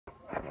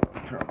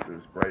Turn up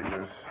this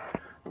brightness.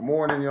 Good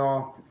morning,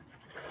 y'all.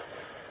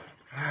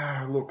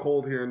 A little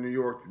cold here in New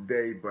York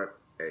today, but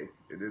hey,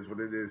 it is what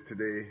it is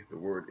today. The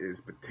word is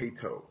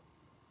potato.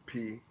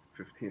 P,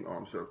 15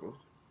 arm circles.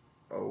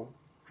 O,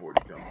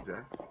 40 jumping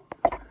jacks.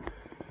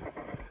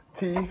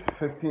 T,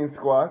 15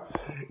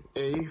 squats.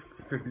 A,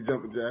 50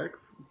 jumping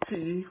jacks.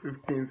 T,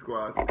 15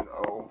 squats. And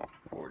O,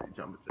 40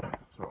 jumping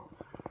jacks. So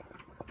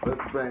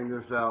let's bang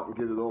this out and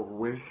get it over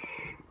with.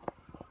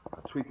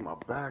 I tweaked my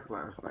back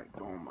last night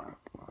doing my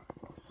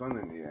son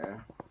in the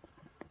air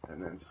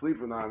and then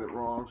sleeping on it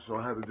wrong, so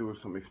I had to do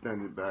some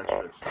extended back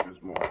stretches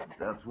this morning.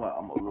 That's why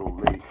I'm a little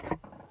late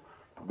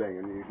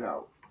banging these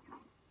out.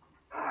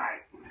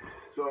 Alright,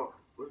 so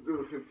let's do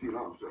the 15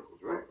 arm circles,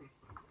 right?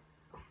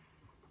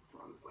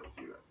 Turn this light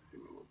so you guys can see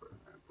me a little bit.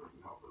 That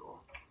doesn't help at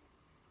all.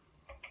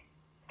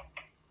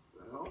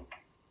 Does that help?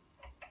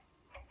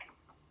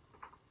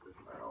 This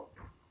might help.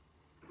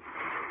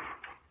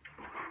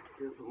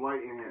 Get some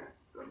light in here.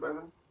 Is that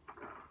better?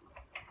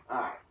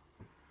 Alright.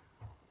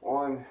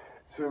 1,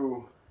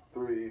 2,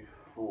 3,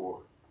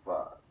 4,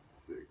 5,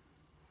 6,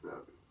 7,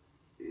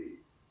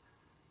 8,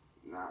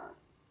 9,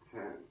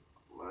 10,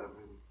 11,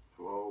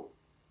 12,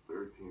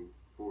 13,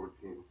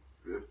 14,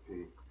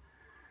 15.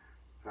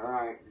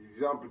 Alright, these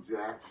jumper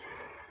jacks.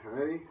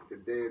 Ready? It's a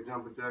day of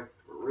jumper jacks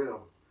for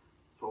real.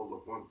 Total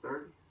of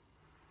 130.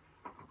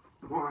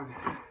 1,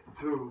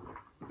 2,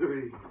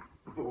 3,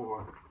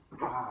 4,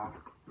 5,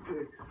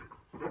 6,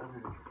 7,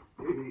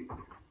 8,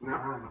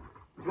 9,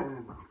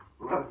 10,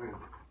 11,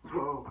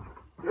 12,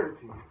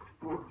 13,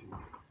 14,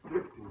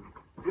 15,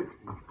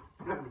 16,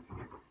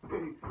 17,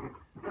 18,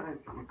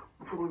 19,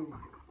 20,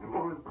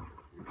 21,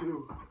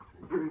 22,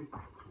 23,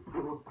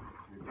 24,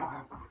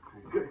 25,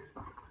 26,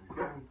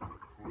 27,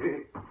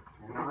 28,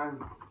 29,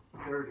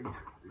 30,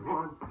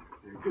 31,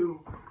 32,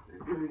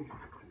 33,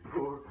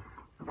 34,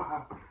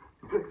 35,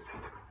 36,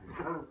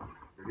 37,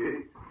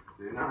 38,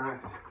 39,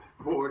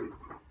 40.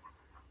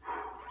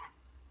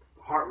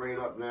 Heart rate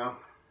up now.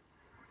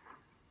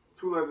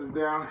 2 levers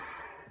down.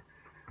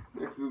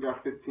 Next is we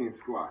got 15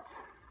 squats.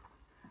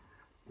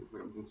 It's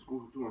like I've been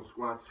doing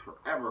squats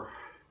forever.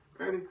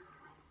 Ready?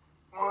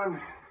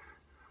 1,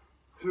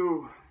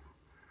 2,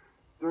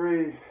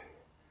 3,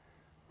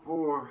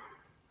 4,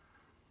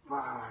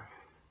 5,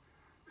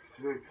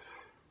 6,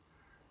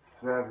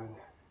 7,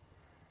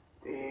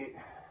 8,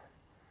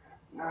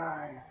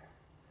 9,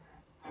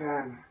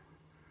 10,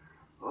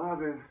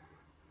 11,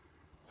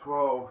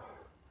 12,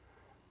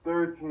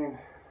 13,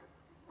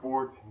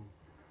 14,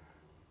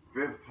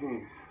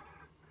 15.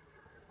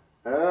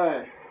 All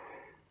right.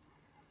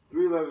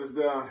 3 levers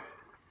down.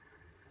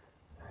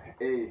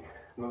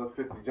 Another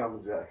 50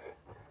 jumping jacks.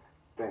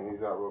 Bang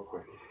these out real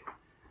quick.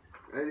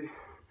 Ready?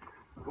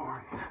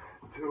 1,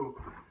 2,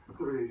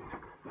 3,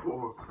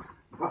 4,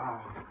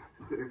 5,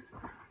 6,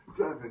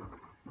 7,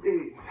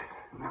 8,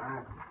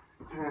 9,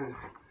 10,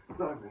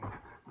 11,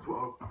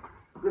 12,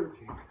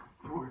 13,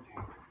 14,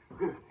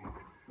 15,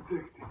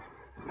 16,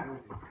 17,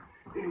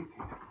 18,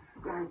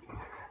 19,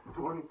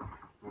 20,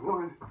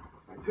 21,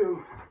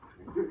 22,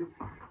 23,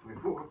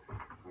 24,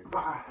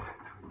 25,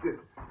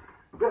 26,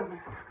 27,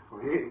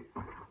 28,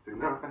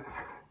 29,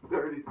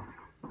 30,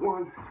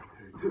 31,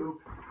 32,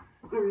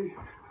 33,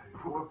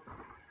 34,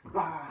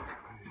 35,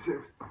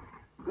 36,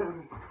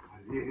 37,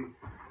 38,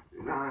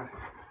 39,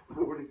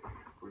 40,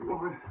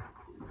 41,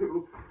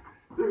 42,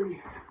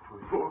 43,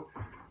 44,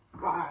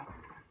 45,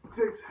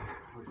 46,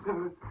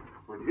 47,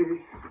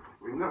 48,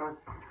 49,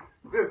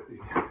 50.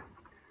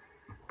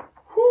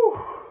 Whew.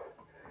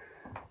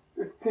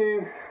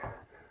 15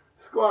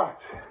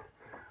 squats.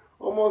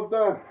 Almost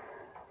done.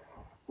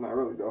 Not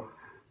really though.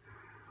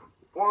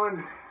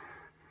 1,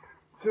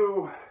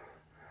 2,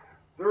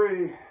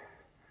 3,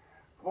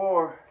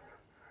 4,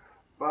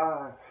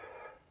 5,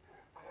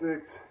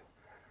 6,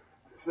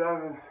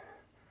 7,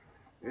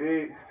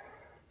 8,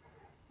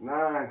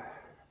 9,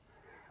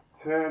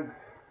 10,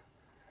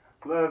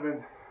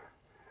 11,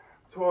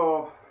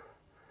 12,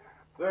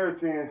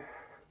 13,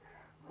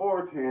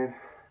 14,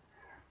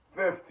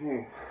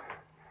 15.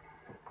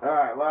 All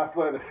right, last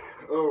letter.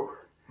 Oh,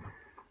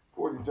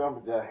 40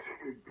 jumping jacks.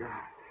 Good God.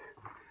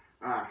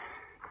 All right.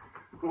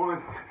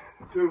 1,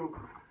 2,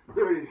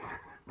 3,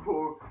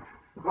 4,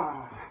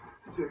 5,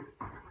 6,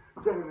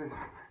 7,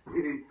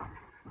 8,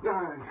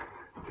 9,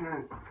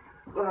 10,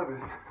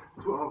 11,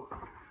 12,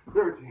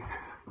 13,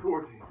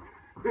 14,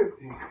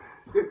 15,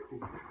 16,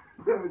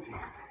 17,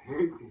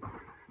 18,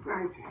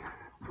 19,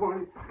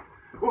 20,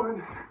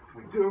 21,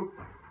 22,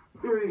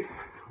 23,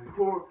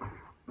 24,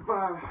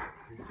 25,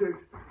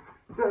 26,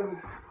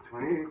 27,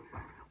 28,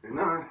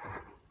 29,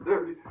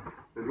 30,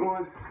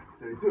 31,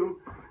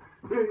 32,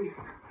 33,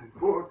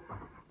 34,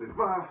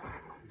 35,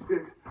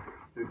 36,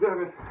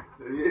 37,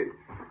 38,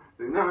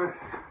 39,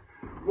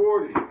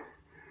 40.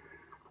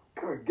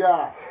 Good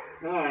God.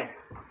 All right.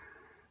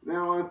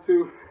 Now on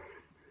to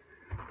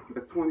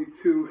the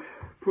 22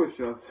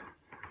 push-ups.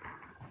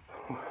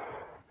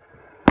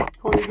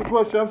 22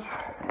 push-ups.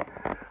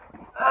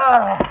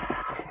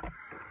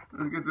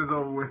 Let's get this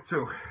over with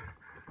too.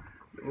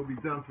 we'll be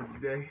done for the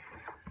day.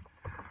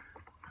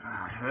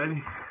 Alright,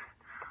 ready?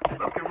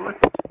 What's up, Kimberly?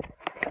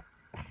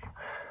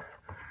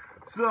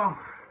 So,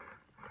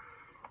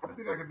 I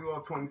think I can do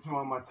all 22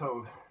 on my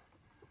toes.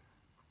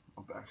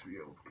 I'll actually be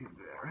able to do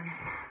that, right?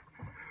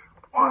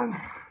 1,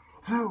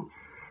 2,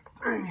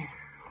 3,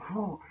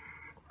 4,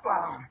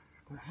 5,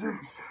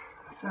 6,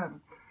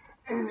 7,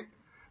 8,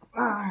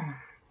 9,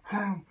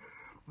 10,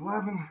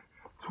 11,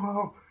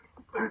 12,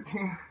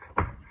 13,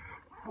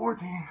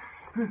 14,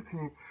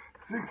 15,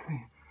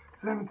 16,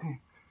 17,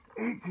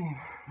 18,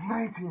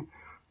 19,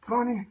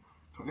 20,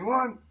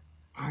 21,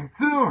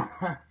 22.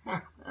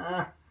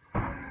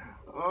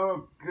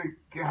 Oh, good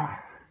God.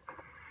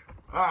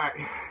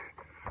 Alright.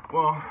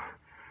 Well,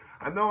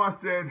 I know I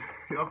said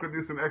y'all could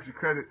do some extra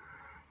credit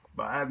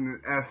by adding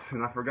an S,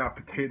 and I forgot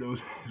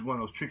potatoes is one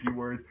of those tricky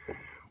words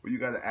where you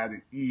gotta add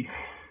an E.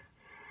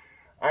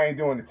 I ain't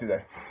doing it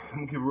today. I'm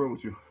gonna keep it real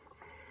with you.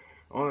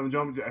 All them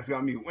jumping jacks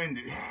got me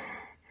winded.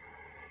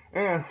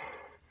 And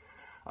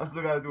I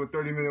still gotta do a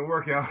 30-minute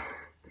workout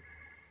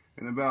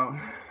in about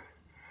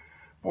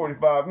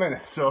 45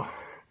 minutes. So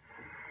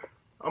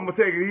I'm gonna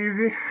take it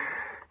easy.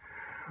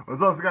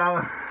 What's up,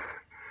 Skylar?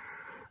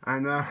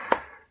 And I'm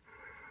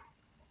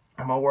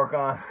gonna work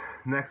on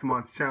next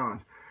month's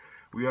challenge.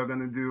 We are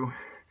gonna do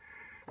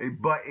a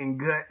butt and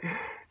gut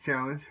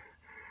challenge.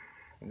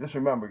 And just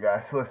remember,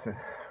 guys, listen,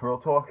 real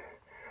talk,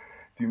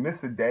 if you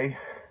miss a day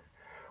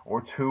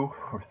or 2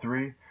 or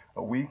 3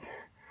 a week,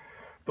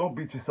 don't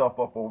beat yourself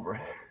up over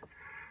it.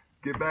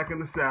 Get back in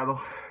the saddle,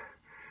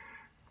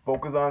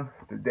 focus on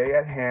the day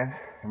at hand,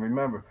 and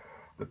remember,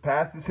 the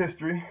past is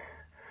history,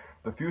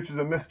 the future is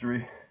a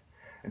mystery,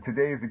 and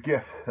today is a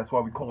gift. That's why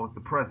we call it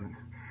the present.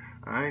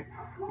 All right?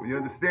 When you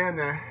understand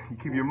that, you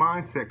keep your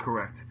mindset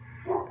correct.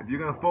 If you're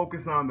going to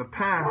focus on the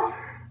past,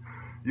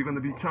 you're going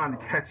to be trying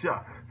to catch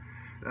up.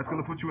 That's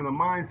going to put you in a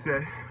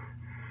mindset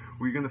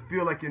where you're going to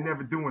feel like you're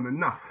never doing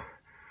enough.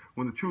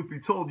 When the truth be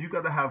told, you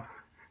got to have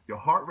your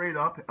heart rate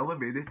up,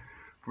 elevated,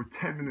 for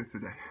 10 minutes a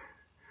day.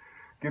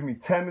 Give me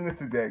 10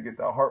 minutes a day. Get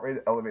that heart rate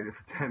elevated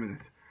for 10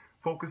 minutes.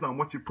 Focus on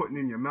what you're putting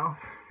in your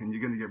mouth, and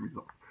you're going to get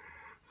results.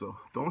 So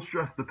don't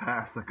stress the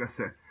past. Like I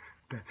said,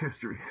 that's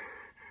history.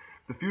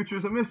 The future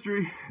is a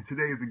mystery, and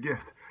today is a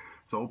gift.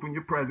 So open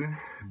your present,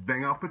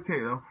 bang out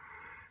potato,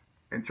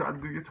 and try to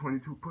do your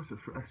 22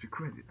 push-ups for extra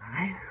credit. All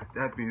right?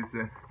 That being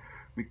said,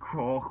 we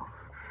crawl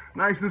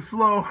nice and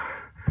slow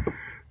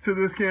to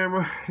this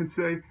camera and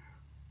say,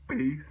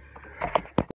 peace.